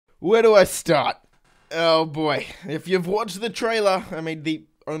Where do I start? Oh boy, if you've watched the trailer, the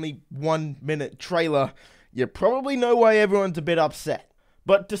only 1 minute trailer, you probably know why everyone's a bit upset.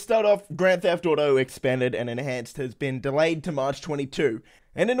 But to start off, Grand Theft Auto Expanded and Enhanced has been delayed to March 22.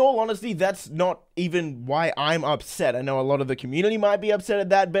 And in all honesty, that's not even why I'm upset. I know a lot of the community might be upset at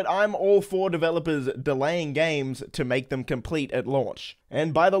that, but I'm all for developers delaying games to make them complete at launch.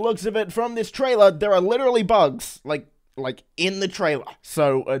 And by the looks of it, from this trailer, there are literally bugs, like in the trailer.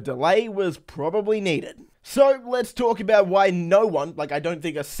 So a delay was probably needed. So let's talk about why no one, I don't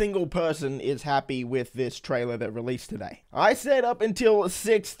think a single person is happy with this trailer that released today. I stayed up until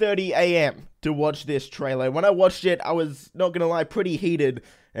 6:30 a.m. to watch this trailer. When I watched it, I was, not gonna lie, pretty heated,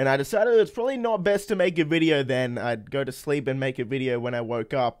 and I decided it's probably not best to make a video then. I'd go to sleep and make a video when I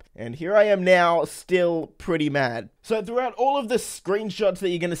woke up, and here I am now, still pretty mad. So throughout all of the screenshots that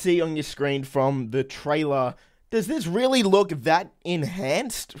you're gonna see on your screen from the trailer, does this really look that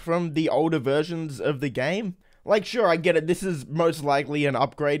enhanced from the older versions of the game? Sure, I get it, this is most likely an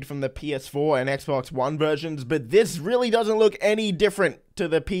upgrade from the PS4 and Xbox One versions, but this really doesn't look any different to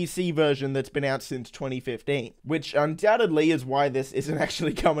the PC version that's been out since 2015, which undoubtedly is why this isn't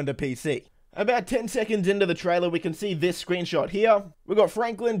actually coming to PC. About 10 seconds into the trailer, we can see this screenshot here. We've got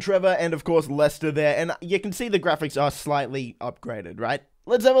Franklin, Trevor, and of course Lester there, and you can see the graphics are slightly upgraded, right?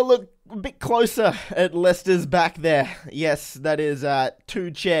 Let's have a look a bit closer at Lester's back there. Yes, that is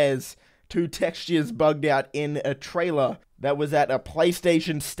two chairs, two textures bugged out in a trailer that was at a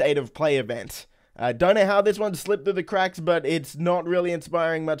PlayStation State of Play event. Don't know how this one slipped through the cracks, but it's not really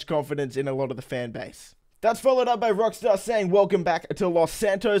inspiring much confidence in a lot of the fan base. That's followed up by Rockstar saying, "Welcome back to Los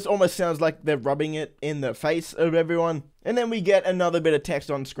Santos." Almost sounds like they're rubbing it in the face of everyone. And then we get another bit of text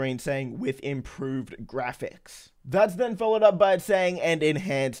on screen saying, "with improved graphics." That's then followed up by it saying, "and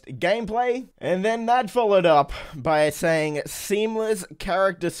enhanced gameplay." And then that followed up by it saying, "seamless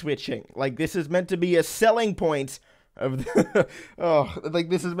character switching." This is meant to be a selling point of the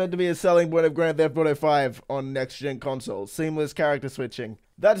this is meant to be a selling point of Grand Theft Auto 5 on next-gen consoles. Seamless character switching.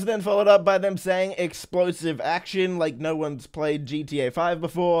 That's then followed up by them saying explosive action like no one's played GTA 5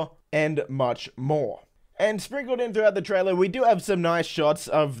 before, and much more. And sprinkled in throughout the trailer, we do have some nice shots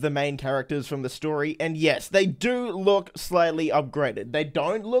of the main characters from the story, and yes, they do look slightly upgraded. They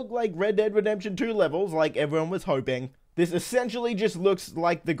don't look like Red Dead Redemption 2 levels like everyone was hoping. This essentially just looks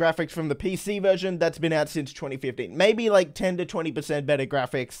like the graphics from the PC version that's been out since 2015. Maybe 10 to 20% better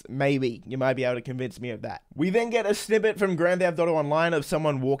graphics, maybe. You might be able to convince me of that. We then get a snippet from Grand Theft Auto Online of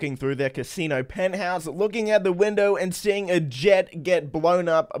someone walking through their casino penthouse, looking out the window and seeing a jet get blown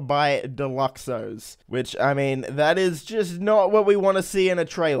up by Deluxos. Which, that is just not what we want to see in a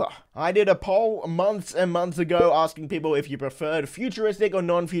trailer. I did a poll months and months ago asking people if you preferred futuristic or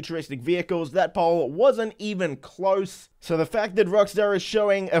non-futuristic vehicles. That poll wasn't even close. So the fact that Rockstar is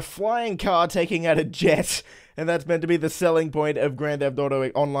showing a flying car taking out a jet, and that's meant to be the selling point of Grand Theft Auto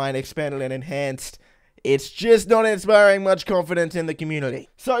Online Expanded and Enhanced, it's just not inspiring much confidence in the community.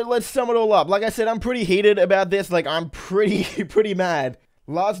 So let's sum it all up. Like I said, I'm pretty heated about this. I'm pretty mad.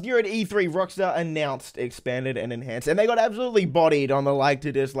 Last year at E3, Rockstar announced Expanded and Enhanced, and they got absolutely bodied on the like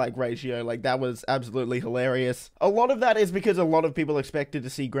to dislike ratio. That was absolutely hilarious. A lot of that is because a lot of people expected to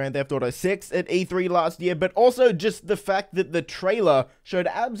see Grand Theft Auto 6 at E3 last year, but also just the fact that the trailer showed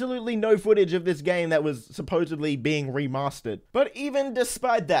absolutely no footage of this game that was supposedly being remastered. But even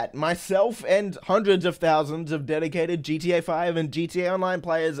despite that, myself and hundreds of thousands of dedicated GTA 5 and GTA Online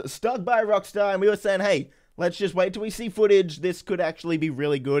players stuck by Rockstar, and we were saying, hey, let's just wait till we see footage. This could actually be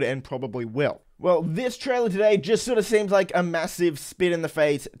really good and probably will. Well, this trailer today just sort of seems like a massive spit in the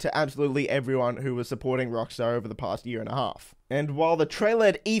face to absolutely everyone who was supporting Rockstar over the past year and a half. And while the trailer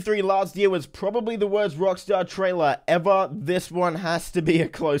at E3 last year was probably the worst Rockstar trailer ever, this one has to be a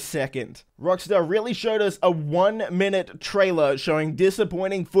close second. Rockstar really showed us a 1-minute trailer showing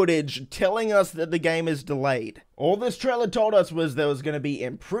disappointing footage telling us that the game is delayed. All this trailer told us was there was going to be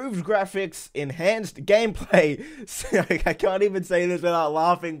improved graphics, enhanced gameplay, I can't even say this without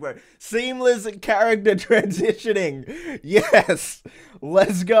laughing, bro, seamless character transitioning, yes,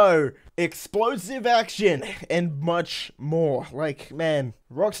 let's go, explosive action, and much more. Man,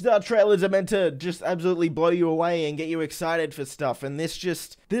 Rockstar trailers are meant to just absolutely blow you away and get you excited for stuff, and this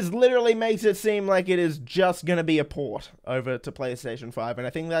literally makes it seem like it is just gonna be a port over to PlayStation 5, and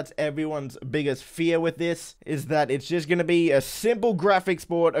I think that's everyone's biggest fear with this, is that it's just gonna be a simple graphics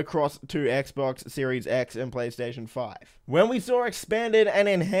port across to Xbox Series X and PlayStation 5. When we saw Expanded and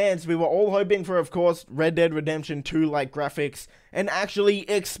Enhanced, we were all hoping for, of course, Red Dead Redemption 2-like graphics, and actually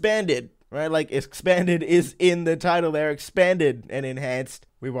expanded. Right, expanded is in the title there, expanded and enhanced.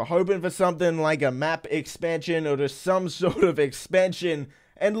 We were hoping for something like a map expansion or just some sort of expansion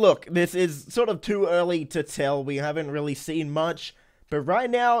And look, this is sort of too early to tell. We haven't really seen much. But right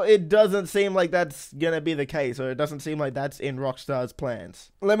now, it doesn't seem like that's gonna be the case, or it doesn't seem like that's in Rockstar's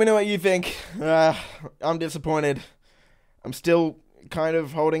plans. Let me know what you think. I'm disappointed. I'm still kind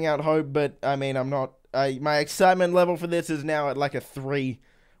of holding out hope, but I mean, I'm not. My excitement level for this is now at like a 3,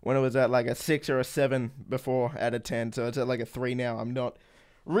 when it was at like a 6 or a 7 before out of 10, so it's at like a 3 now. I'm not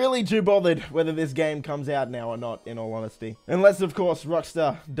really too bothered whether this game comes out now or not, in all honesty. Unless, of course,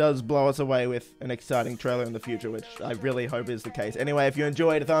 Rockstar does blow us away with an exciting trailer in the future, which I really hope is the case. Anyway, if you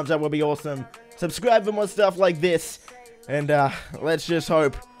enjoyed, a thumbs up would be awesome. Subscribe for more stuff like this. And let's just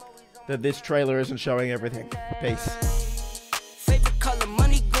hope that this trailer isn't showing everything. Peace.